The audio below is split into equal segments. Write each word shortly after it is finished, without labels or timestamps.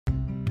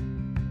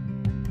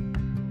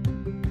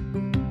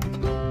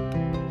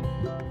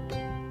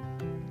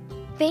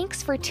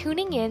Thanks for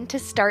tuning in to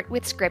Start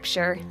with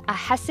Scripture, a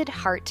Hesed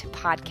Heart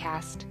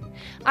podcast.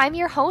 I'm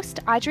your host,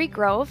 Audrey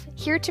Grove,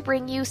 here to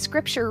bring you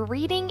scripture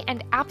reading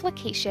and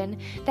application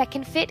that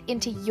can fit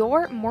into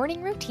your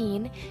morning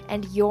routine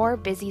and your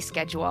busy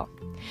schedule.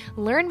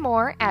 Learn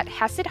more at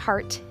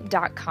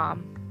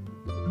HesedHeart.com.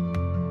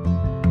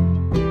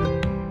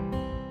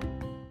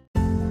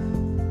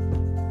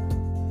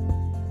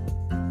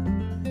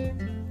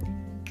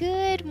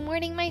 Good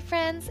morning, my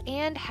friends,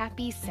 and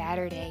happy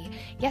Saturday.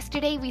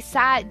 Yesterday, we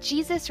saw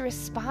Jesus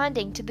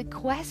responding to the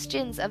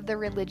questions of the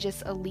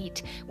religious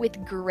elite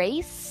with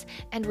grace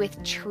and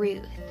with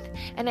truth.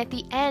 And at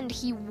the end,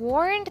 he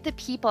warned the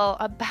people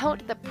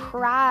about the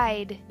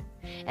pride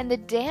and the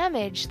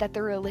damage that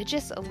the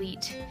religious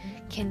elite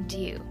can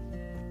do.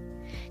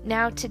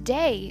 Now,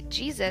 today,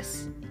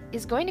 Jesus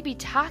is going to be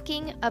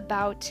talking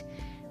about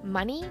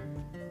money,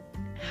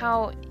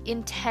 how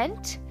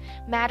intent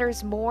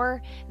matters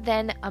more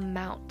than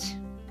amount.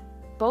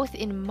 Both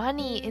in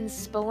money, in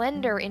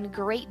splendor, in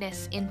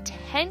greatness,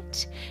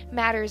 intent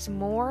matters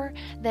more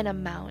than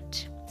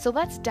amount. So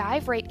let's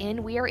dive right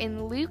in. We are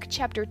in Luke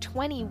chapter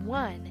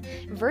 21,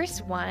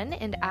 verse 1,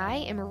 and I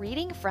am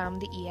reading from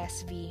the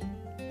ESV.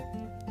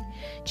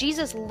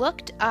 Jesus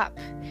looked up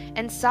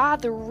and saw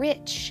the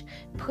rich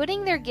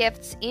putting their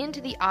gifts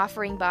into the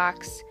offering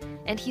box,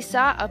 and he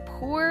saw a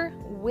poor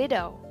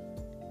widow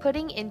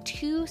putting in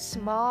 2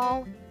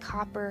 small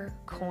copper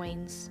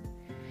coins.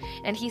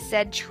 And he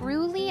said,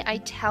 "Truly I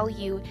tell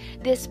you,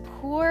 this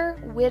poor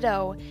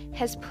widow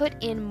has put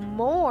in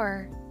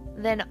more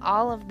than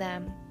all of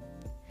them.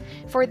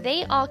 For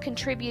they all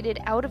contributed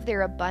out of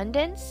their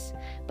abundance,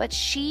 but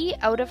she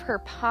out of her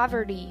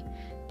poverty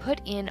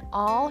put in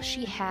all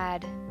she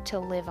had to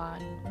live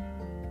on."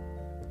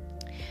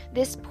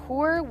 This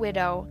poor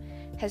widow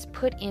has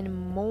put in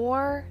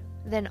more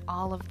than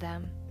all of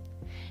them.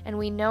 And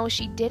we know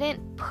she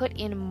didn't put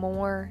in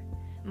more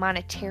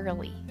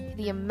monetarily.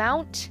 The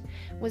amount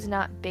was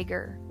not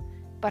bigger,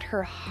 but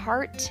her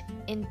heart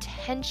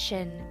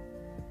intention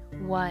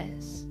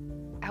was.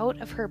 Out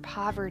of her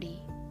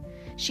poverty,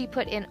 she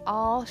put in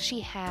all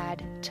she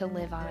had to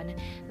live on.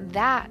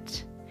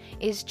 That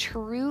is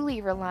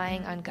truly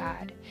relying on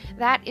God.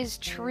 That is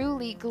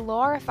truly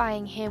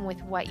glorifying Him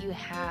with what you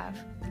have.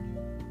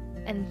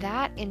 And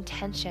that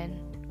intention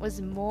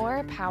was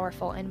more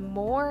powerful and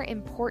more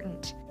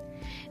important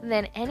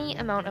than any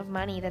amount of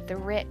money that the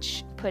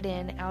rich put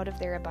in out of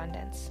their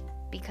abundance,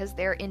 because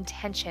their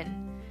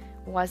intention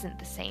wasn't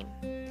the same.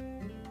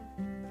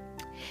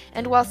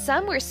 And while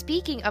some were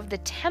speaking of the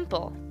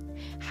temple,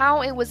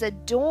 how it was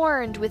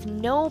adorned with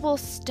noble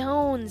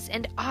stones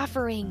and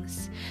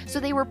offerings, so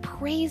they were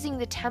praising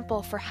the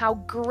temple for how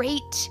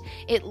great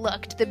it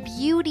looked, the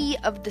beauty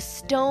of the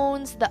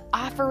stones, the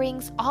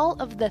offerings, all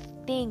of the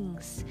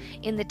things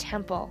in the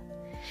temple.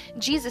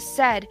 Jesus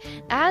said,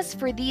 "As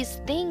for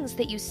these things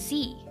that you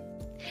see,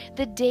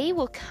 the day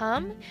will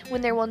come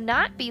when there will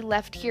not be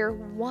left here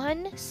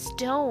one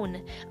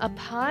stone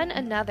upon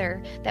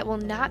another that will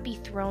not be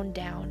thrown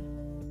down."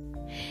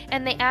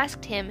 And they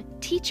asked him,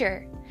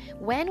 "Teacher,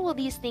 when will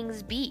these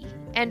things be?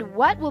 And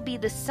what will be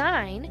the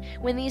sign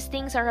when these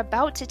things are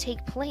about to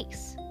take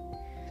place?"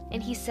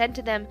 And he said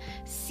to them,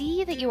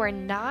 "See that you are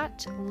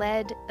not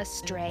led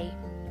astray.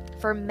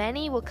 For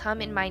many will come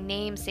in my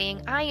name,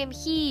 saying, 'I am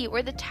he,'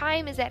 or 'the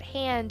time is at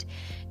hand.'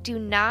 Do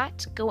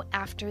not go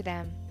after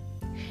them.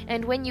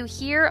 And when you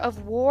hear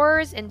of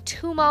wars and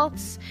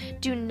tumults,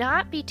 do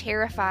not be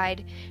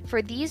terrified,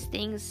 for these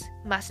things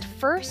must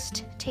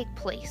first take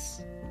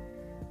place.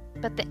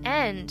 But the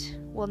end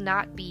will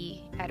not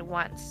be at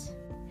once."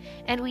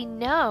 And we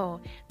know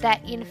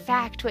that, in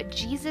fact, what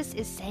Jesus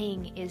is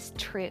saying is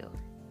true.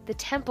 The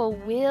temple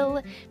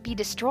will be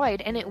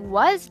destroyed, and it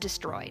was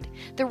destroyed.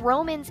 The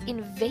Romans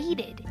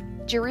invaded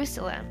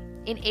Jerusalem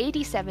in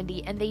AD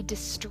 70, and they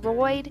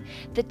destroyed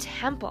the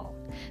temple.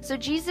 So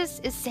Jesus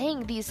is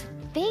saying these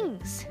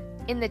things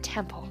in the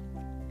temple,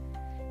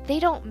 they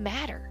don't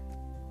matter.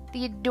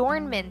 The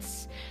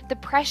adornments, the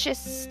precious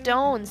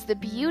stones, the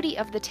beauty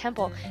of the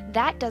temple,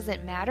 that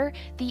doesn't matter.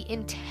 The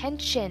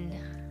intention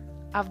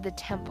of the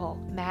temple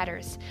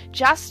matters.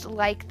 Just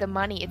like the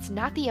money, it's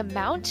not the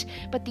amount,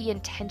 but the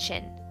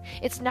intention.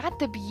 It's not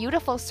the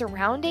beautiful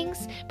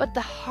surroundings, but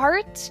the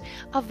heart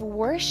of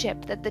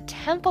worship, that the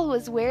temple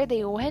was where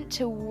they went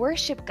to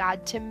worship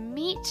God, to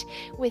meet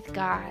with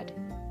God.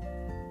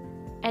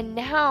 And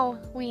now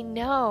we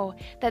know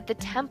that the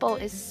temple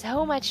is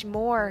so much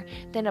more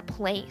than a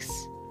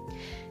place.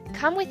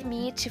 Come with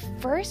me to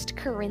 1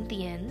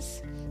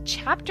 Corinthians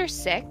chapter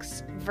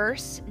 6,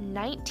 verse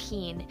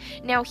 19.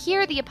 Now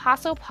here the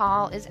Apostle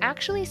Paul is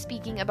actually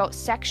speaking about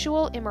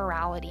sexual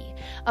immorality,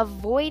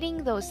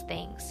 avoiding those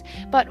things.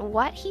 But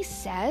what he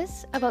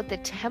says about the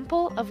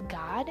temple of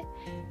God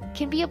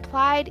can be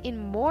applied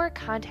in more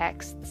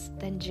contexts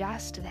than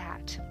just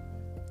that.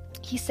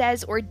 He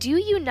says, "Or do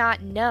you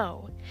not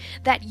know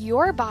that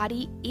your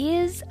body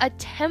is a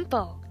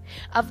temple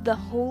of the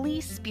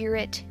Holy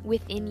Spirit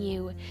within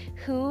you,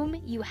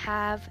 whom you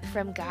have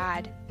from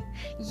God.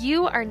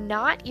 You are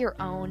not your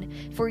own,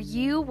 for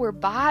you were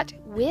bought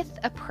with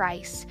a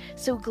price,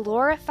 so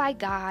glorify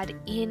God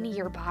in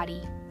your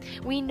body.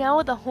 We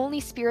know the Holy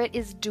Spirit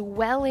is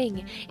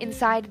dwelling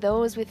inside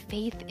those with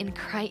faith in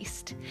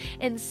Christ.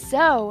 And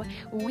so,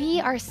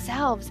 we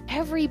ourselves,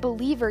 every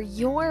believer,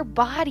 your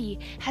body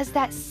has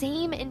that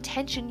same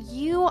intention.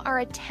 You are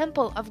a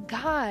temple of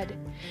God,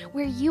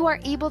 where you are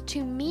able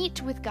to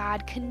meet with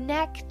God,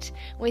 connect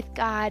with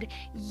God.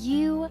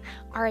 You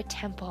are a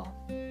temple.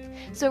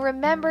 So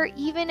remember,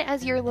 even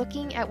as you're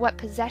looking at what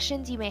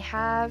possessions you may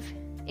have,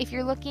 if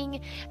you're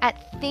looking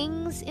at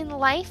things in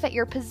life, at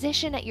your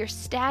position, at your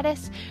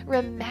status,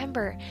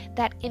 remember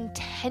that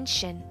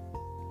intention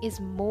is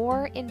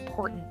more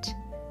important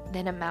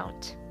than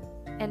amount.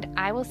 And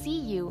I will see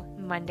you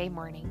Monday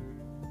morning.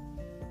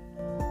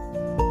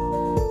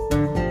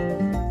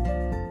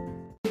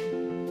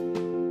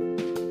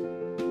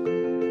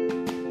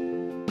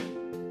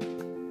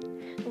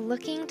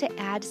 Looking to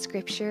add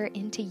scripture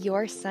into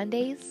your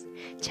Sundays?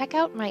 Check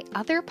out my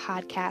other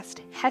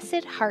podcast,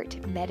 Hesed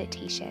Heart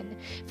Meditation,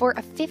 for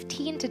a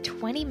 15 to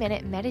 20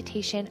 minute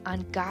meditation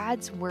on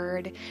God's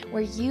Word,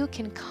 where you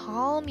can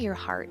calm your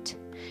heart,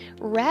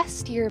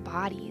 rest your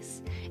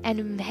bodies,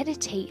 and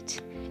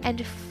meditate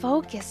and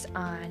focus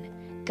on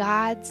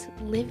God's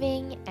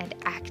living and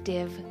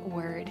active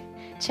Word.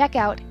 Check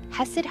out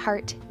Hesed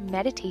Heart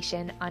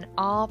Meditation on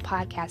all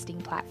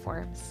podcasting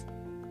platforms.